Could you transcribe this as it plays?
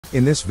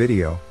In this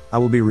video, I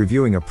will be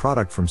reviewing a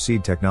product from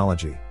Seed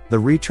Technology, the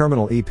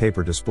reTerminal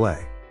ePaper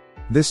display.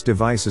 This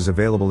device is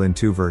available in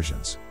two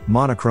versions,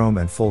 monochrome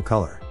and full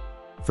color.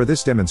 For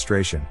this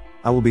demonstration,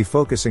 I will be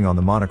focusing on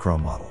the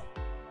monochrome model.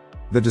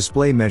 The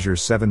display measures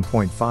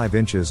 7.5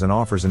 inches and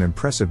offers an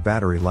impressive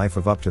battery life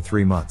of up to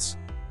 3 months.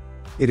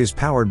 It is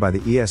powered by the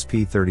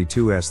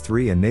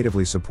ESP32S3 and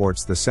natively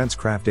supports the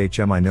SenseCraft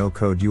HMI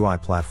no-code UI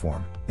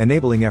platform,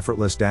 enabling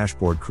effortless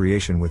dashboard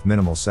creation with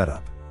minimal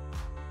setup.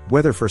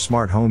 Whether for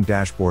smart home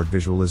dashboard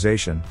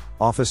visualization,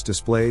 office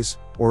displays,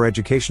 or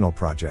educational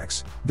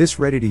projects, this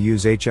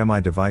ready-to-use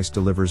HMI device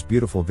delivers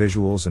beautiful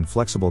visuals and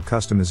flexible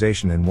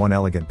customization in one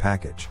elegant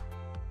package.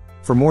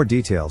 For more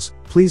details,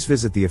 please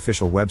visit the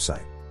official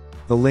website.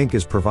 The link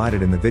is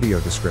provided in the video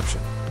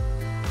description.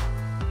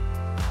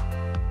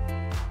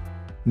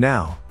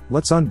 Now,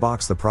 let's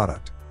unbox the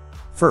product.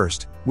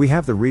 First, we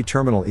have the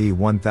reTerminal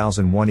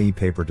E1001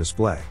 ePaper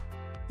display.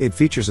 It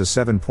features a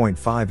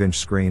 7.5-inch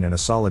screen and a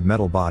solid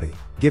metal body,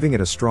 giving it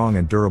a strong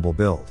and durable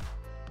build.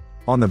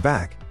 On the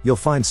back, you'll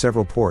find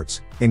several ports,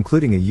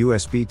 including a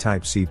USB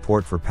Type-C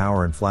port for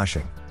power and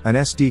flashing, an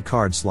SD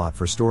card slot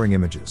for storing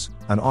images,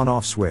 an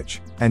on-off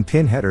switch, and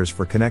pin headers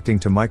for connecting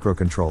to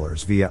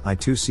microcontrollers via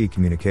I2C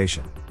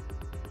communication.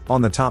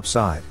 On the top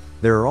side,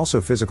 there are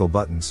also physical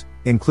buttons,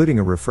 including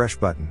a refresh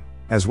button,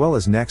 as well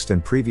as next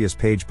and previous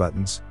page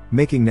buttons,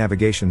 making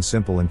navigation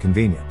simple and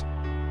convenient.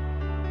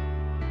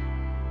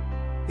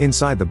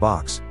 Inside the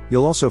box,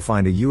 you'll also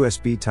find a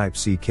USB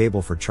Type-C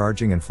cable for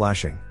charging and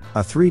flashing, a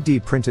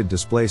 3D printed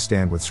display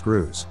stand with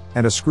screws,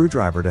 and a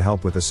screwdriver to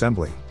help with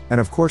assembly, and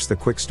of course the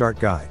quick start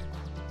guide.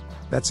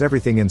 That's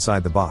everything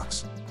inside the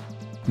box.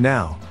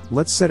 Now,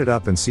 let's set it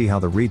up and see how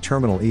the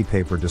reTerminal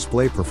ePaper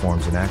display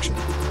performs in action.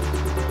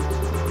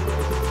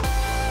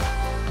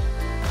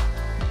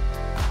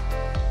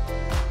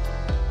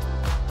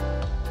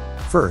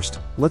 First,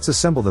 let's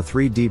assemble the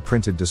 3D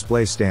printed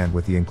display stand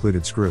with the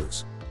included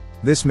screws.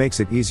 This makes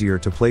it easier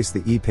to place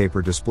the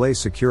ePaper display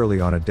securely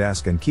on a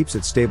desk and keeps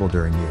it stable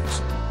during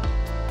use.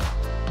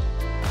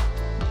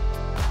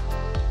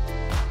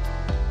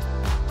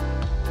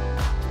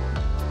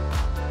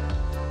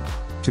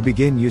 To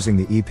begin using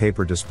the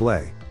ePaper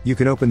display, you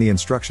can open the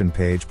instruction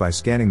page by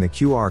scanning the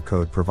QR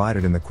code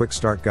provided in the Quick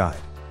Start Guide.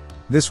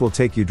 This will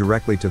take you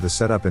directly to the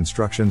setup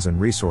instructions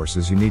and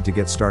resources you need to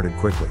get started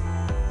quickly.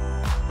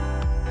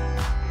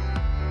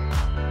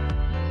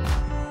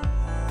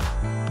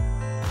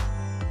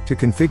 To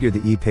configure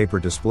the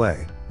ePaper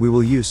display, we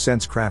will use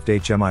SenseCraft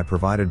HMI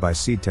provided by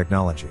Seed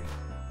Technology.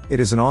 It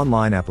is an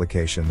online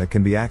application that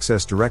can be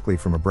accessed directly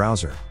from a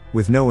browser,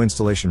 with no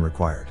installation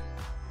required.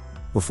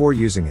 Before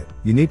using it,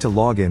 you need to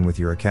log in with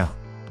your account.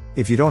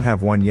 If you don't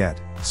have one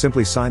yet,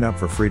 simply sign up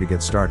for free to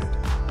get started.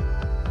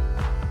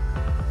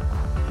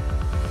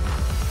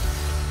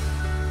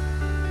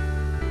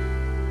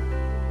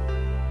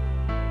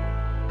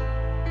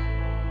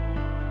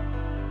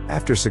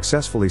 After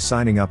successfully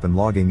signing up and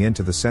logging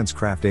into the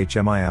SenseCraft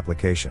HMI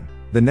application,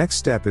 the next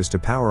step is to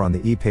power on the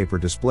ePaper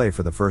display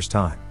for the first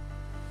time.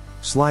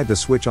 Slide the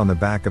switch on the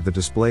back of the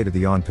display to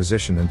the on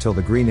position until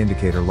the green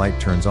indicator light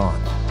turns on.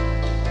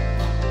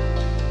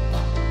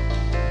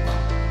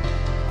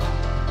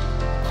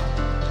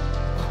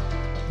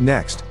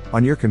 Next,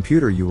 on your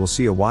computer you will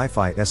see a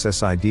Wi-Fi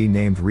SSID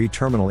named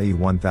reTerminal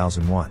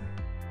E1001.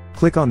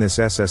 Click on this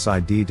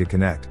SSID to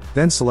connect,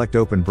 then select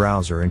Open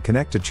Browser and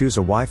connect to choose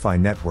a Wi-Fi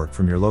network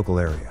from your local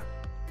area.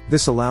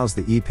 This allows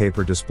the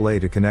ePaper display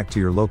to connect to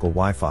your local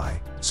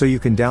Wi-Fi, so you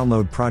can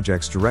download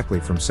projects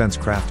directly from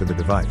SenseCraft to the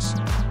device.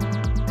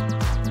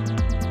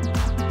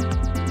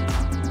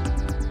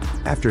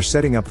 After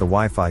setting up the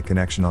Wi-Fi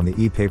connection on the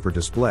ePaper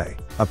display,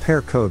 a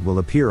pair code will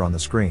appear on the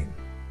screen.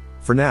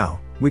 For now,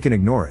 we can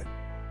ignore it.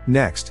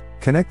 Next,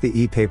 connect the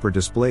ePaper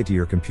display to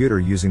your computer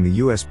using the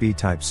USB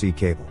Type-C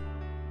cable.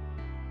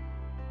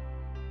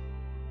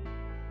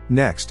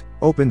 Next,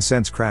 open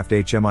SenseCraft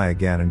HMI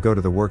again and go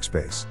to the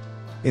workspace.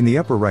 In the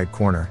upper right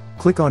corner,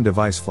 click on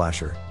Device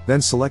Flasher, then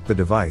select the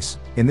device,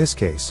 in this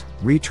case,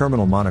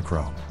 reTerminal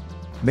Monochrome.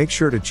 Make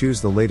sure to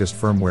choose the latest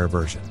firmware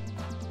version.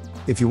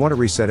 If you want to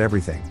reset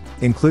everything,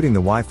 including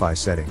the Wi-Fi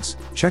settings,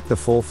 check the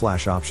Full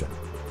Flash option.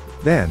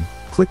 Then,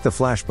 click the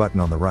Flash button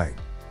on the right.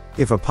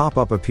 If a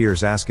pop-up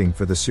appears asking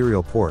for the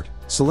serial port,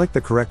 select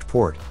the correct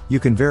port. You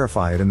can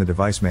verify it in the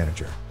Device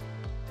Manager.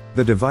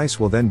 The device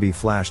will then be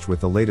flashed with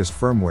the latest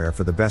firmware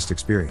for the best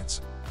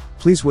experience.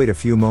 Please wait a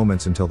few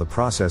moments until the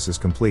process is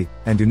complete,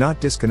 and do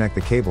not disconnect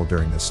the cable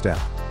during this step.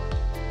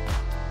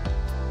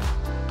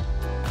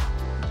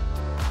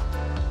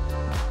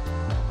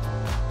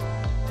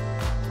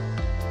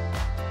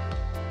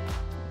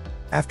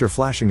 After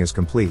flashing is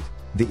complete,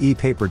 the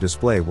ePaper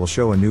display will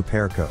show a new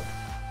pair code.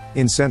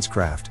 In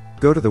SenseCraft,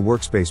 go to the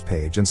Workspace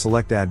page and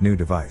select Add New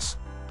Device.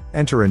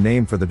 Enter a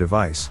name for the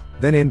device,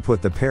 then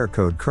input the pair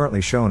code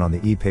currently shown on the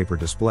ePaper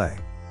display.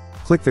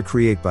 Click the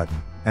Create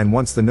button, and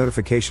once the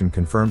notification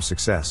confirms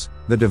success,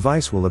 the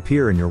device will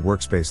appear in your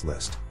workspace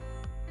list.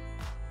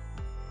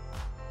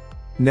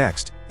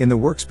 Next, in the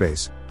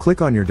workspace,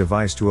 click on your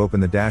device to open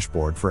the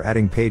dashboard for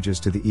adding pages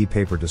to the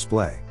ePaper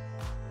display.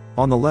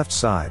 On the left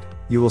side,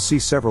 you will see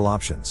several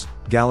options: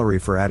 Gallery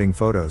for adding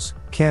photos,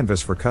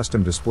 Canvas for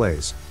custom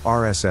displays,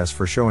 RSS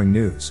for showing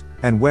news,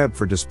 and Web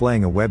for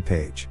displaying a web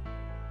page.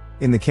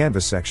 In the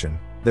Canvas section,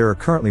 there are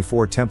currently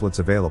 4 templates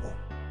available.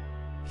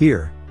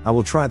 Here, I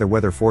will try the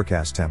weather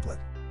forecast template.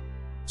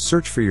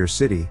 Search for your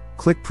city,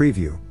 click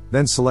Preview,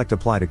 then select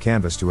Apply to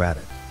Canvas to add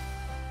it.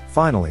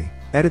 Finally,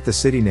 edit the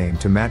city name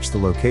to match the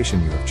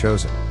location you have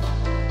chosen.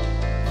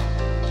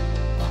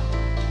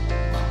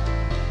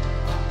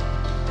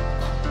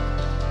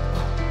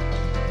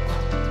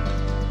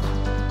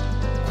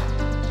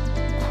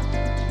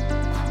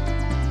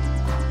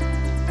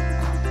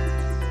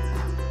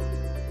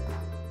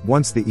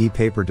 Once the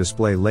ePaper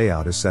display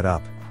layout is set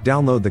up,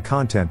 download the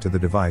content to the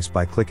device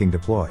by clicking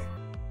Deploy.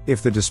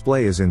 If the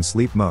display is in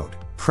sleep mode,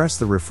 press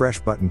the refresh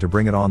button to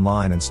bring it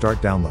online and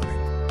start downloading.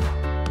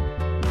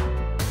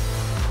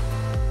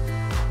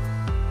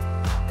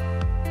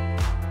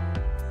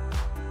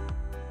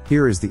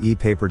 Here is the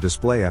ePaper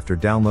display after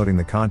downloading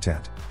the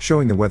content,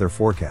 showing the weather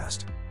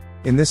forecast.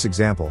 In this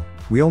example,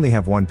 we only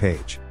have one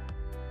page.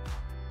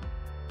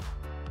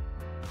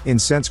 In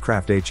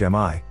SenseCraft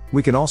HMI,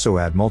 we can also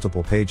add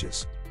multiple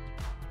pages.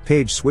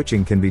 Page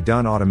switching can be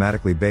done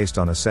automatically based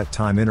on a set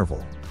time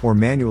interval, or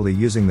manually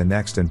using the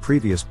next and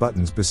previous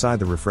buttons beside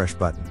the refresh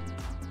button.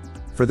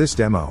 For this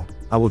demo,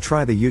 I will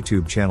try the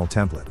YouTube channel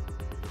template.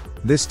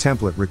 This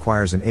template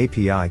requires an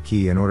API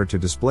key in order to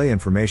display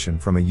information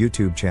from a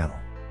YouTube channel.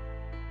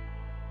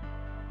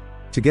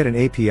 To get an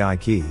API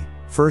key,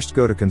 first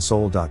go to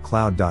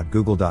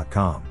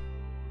console.cloud.google.com.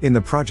 In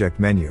the Project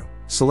menu,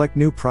 select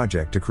New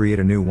Project to create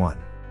a new one.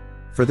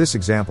 For this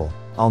example,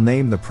 I'll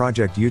name the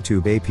project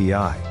YouTube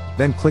API,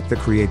 then click the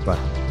Create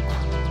button.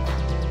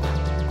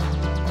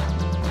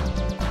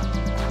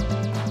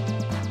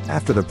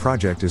 After the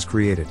project is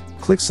created,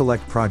 click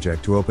Select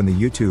Project to open the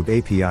YouTube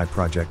API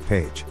project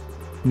page.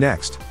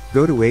 Next,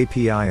 go to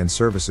API and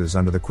Services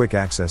under the Quick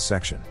Access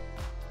section.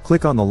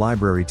 Click on the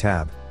Library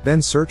tab,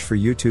 then search for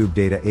YouTube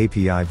Data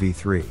API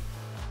v3.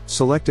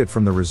 Select it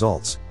from the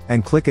results,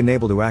 and click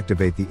Enable to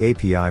activate the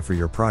API for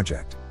your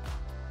project.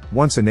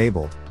 Once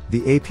enabled,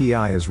 the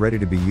API is ready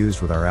to be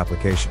used with our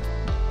application.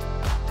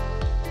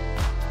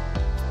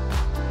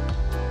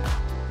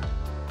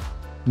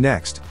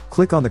 Next,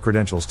 click on the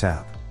Credentials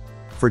tab.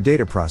 For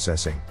data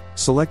processing,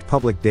 select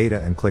Public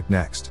Data and click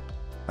Next.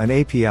 An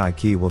API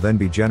key will then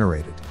be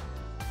generated.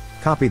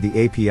 Copy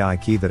the API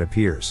key that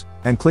appears,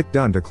 and click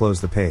Done to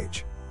close the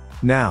page.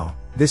 Now,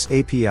 this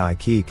API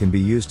key can be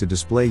used to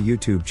display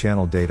YouTube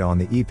channel data on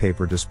the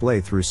ePaper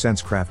display through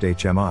SenseCraft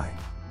HMI.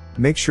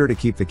 Make sure to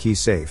keep the key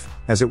safe,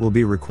 as it will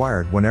be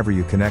required whenever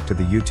you connect to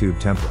the YouTube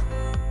template.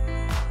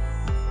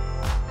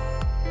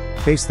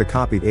 Paste the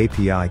copied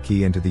API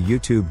key into the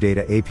YouTube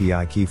Data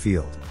API key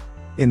field.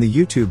 In the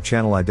YouTube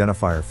Channel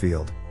Identifier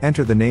field,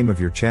 enter the name of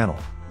your channel,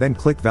 then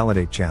click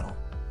Validate Channel.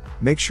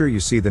 Make sure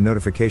you see the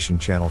notification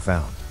channel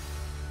found.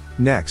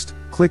 Next,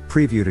 click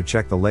Preview to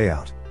check the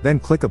layout, then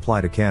click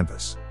Apply to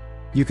Canvas.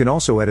 You can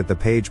also edit the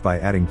page by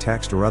adding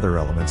text or other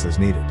elements as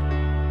needed.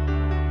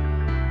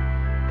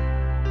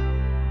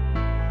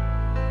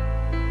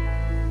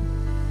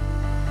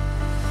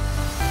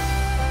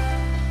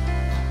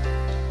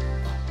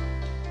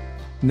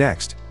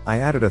 Next, I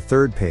added a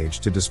third page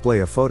to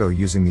display a photo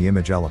using the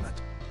image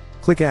element.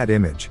 Click Add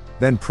Image,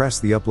 then press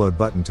the Upload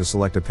button to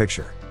select a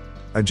picture.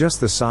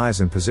 Adjust the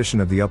size and position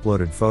of the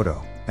uploaded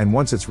photo, and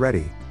once it's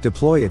ready,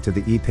 deploy it to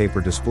the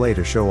ePaper display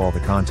to show all the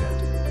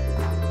content.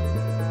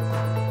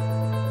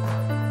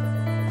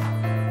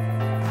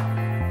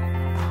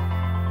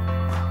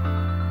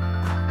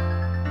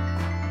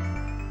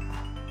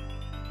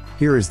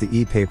 Here is the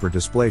ePaper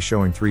display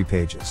showing 3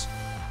 pages.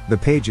 The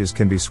pages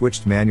can be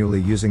switched manually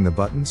using the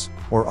buttons,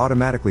 or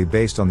automatically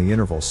based on the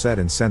interval set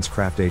in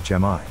SenseCraft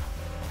HMI.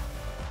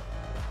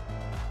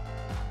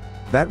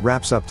 That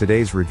wraps up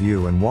today's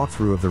review and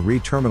walkthrough of the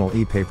reTerminal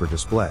ePaper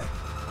display.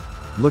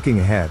 Looking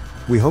ahead,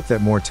 we hope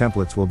that more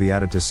templates will be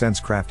added to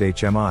SenseCraft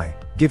HMI,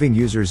 giving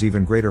users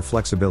even greater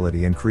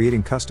flexibility in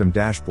creating custom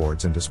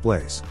dashboards and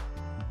displays.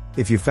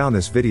 If you found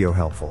this video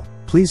helpful,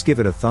 please give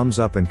it a thumbs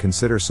up and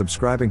consider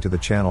subscribing to the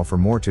channel for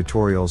more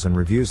tutorials and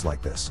reviews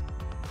like this.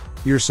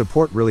 Your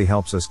support really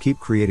helps us keep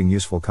creating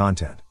useful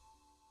content.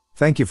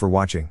 Thank you for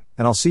watching,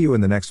 and I'll see you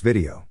in the next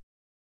video.